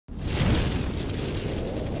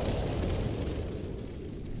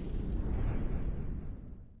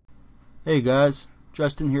Hey guys,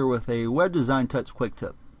 Justin here with a web design tips quick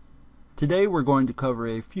tip. Today we're going to cover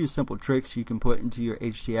a few simple tricks you can put into your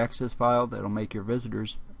htaccess file that'll make your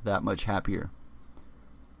visitors that much happier.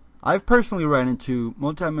 I've personally run into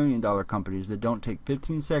multi-million-dollar companies that don't take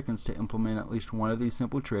 15 seconds to implement at least one of these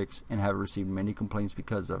simple tricks and have received many complaints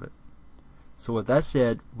because of it. So with that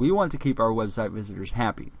said, we want to keep our website visitors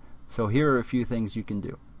happy, so here are a few things you can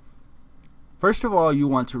do. First of all, you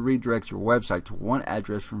want to redirect your website to one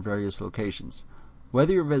address from various locations.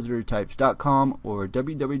 Whether your visitor types .com or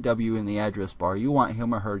www in the address bar, you want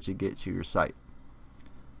him or her to get to your site.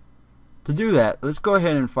 To do that, let's go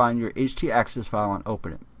ahead and find your htaccess file and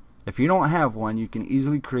open it. If you don't have one, you can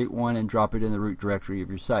easily create one and drop it in the root directory of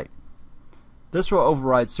your site. This will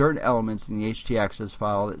override certain elements in the htaccess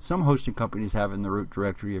file that some hosting companies have in the root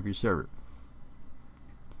directory of your server.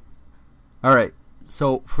 Alright.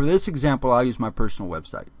 So for this example, I'll use my personal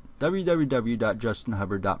website,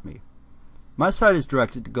 www.justinhubbard.me. My site is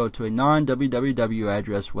directed to go to a non-www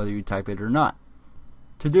address whether you type it or not.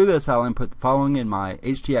 To do this, I'll input the following in my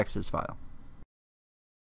htaccess file.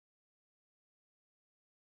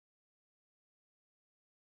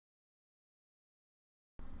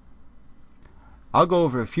 I'll go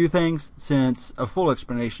over a few things since a full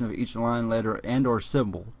explanation of each line, letter, and or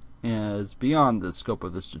symbol is beyond the scope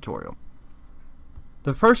of this tutorial.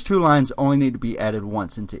 The first two lines only need to be added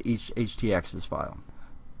once into each htaccess file.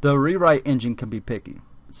 The rewrite engine can be picky,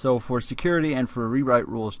 so for security and for rewrite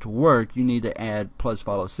rules to work, you need to add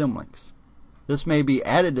 +follow symlinks. This may be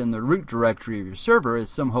added in the root directory of your server, as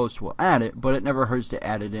some hosts will add it, but it never hurts to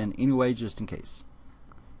add it in anyway just in case.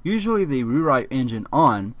 Usually the rewrite engine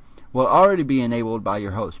on will already be enabled by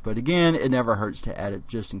your host, but again, it never hurts to add it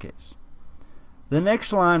just in case. The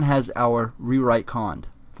next line has our rewrite cond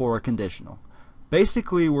for a conditional.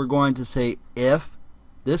 Basically, we're going to say if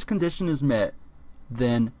this condition is met,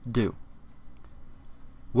 then do.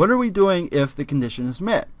 What are we doing if the condition is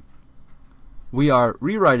met? We are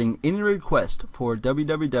rewriting any request for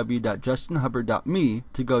www.justinhubbard.me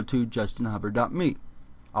to go to justinhubbard.me.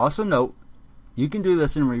 Also note, you can do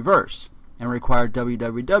this in reverse and require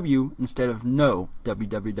www instead of no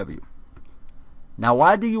www. Now,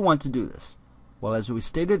 why do you want to do this? Well, as we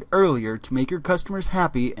stated earlier, to make your customers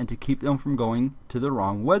happy and to keep them from going to the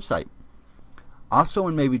wrong website. Also,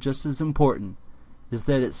 and maybe just as important, is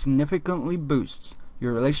that it significantly boosts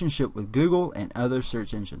your relationship with Google and other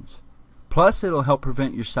search engines. Plus, it'll help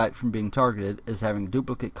prevent your site from being targeted as having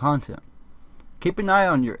duplicate content. Keep an eye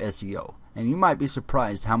on your SEO, and you might be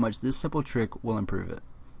surprised how much this simple trick will improve it.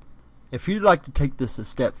 If you'd like to take this a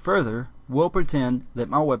step further, we'll pretend that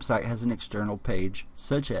my website has an external page,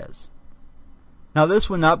 such as. Now, this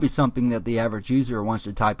would not be something that the average user wants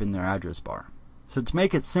to type in their address bar. So to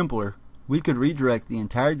make it simpler, we could redirect the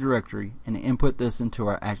entire directory and input this into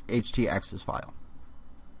our htaccess file.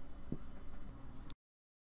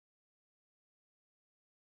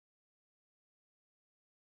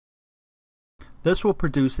 This will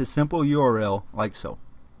produce a simple URL like so,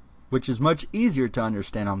 which is much easier to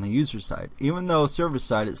understand on the user side, even though server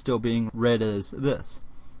side it's still being read as this.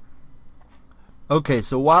 Okay,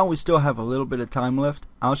 so while we still have a little bit of time left,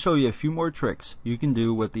 I'll show you a few more tricks you can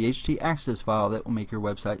do with the htaccess file that will make your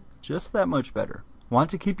website just that much better. Want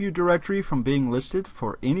to keep your directory from being listed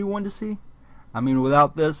for anyone to see? I mean,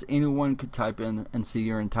 without this, anyone could type in and see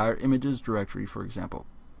your entire images directory, for example.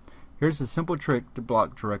 Here's a simple trick to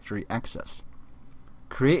block directory access.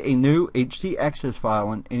 Create a new htaccess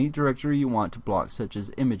file in any directory you want to block, such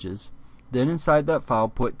as images. Then inside that file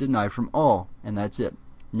put deny from all, and that's it.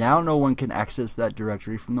 Now no one can access that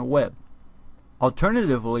directory from the web.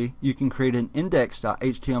 Alternatively, you can create an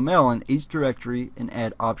index.html in each directory and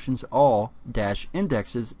add options all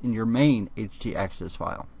 -indexes in your main htaccess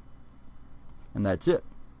file. And that's it.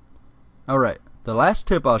 Alright, the last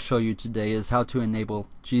tip I'll show you today is how to enable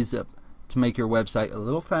gzip to make your website a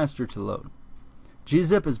little faster to load.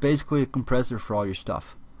 Gzip is basically a compressor for all your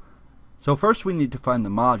stuff. So first we need to find the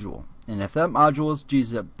module, and if that module is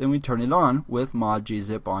gzip, then we turn it on with mod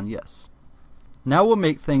gzip on yes. Now we'll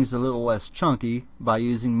make things a little less chunky by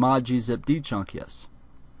using mod gzip dechunk yes.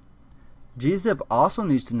 Gzip also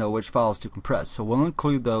needs to know which files to compress, so we'll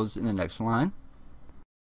include those in the next line.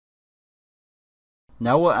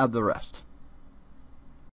 Now we'll add the rest.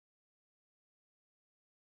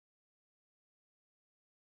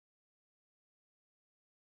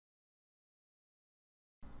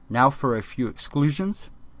 Now for a few exclusions.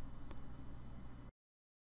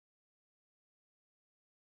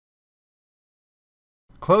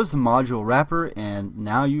 Close the module wrapper, and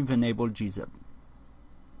now you've enabled gzip.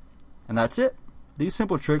 And that's it. These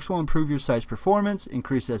simple tricks will improve your site's performance,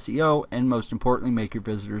 increase SEO, and most importantly, make your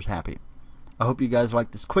visitors happy. I hope you guys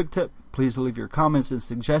like this quick tip. Please leave your comments and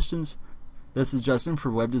suggestions. This is Justin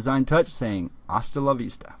for Web Design Touch saying hasta la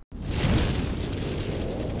vista.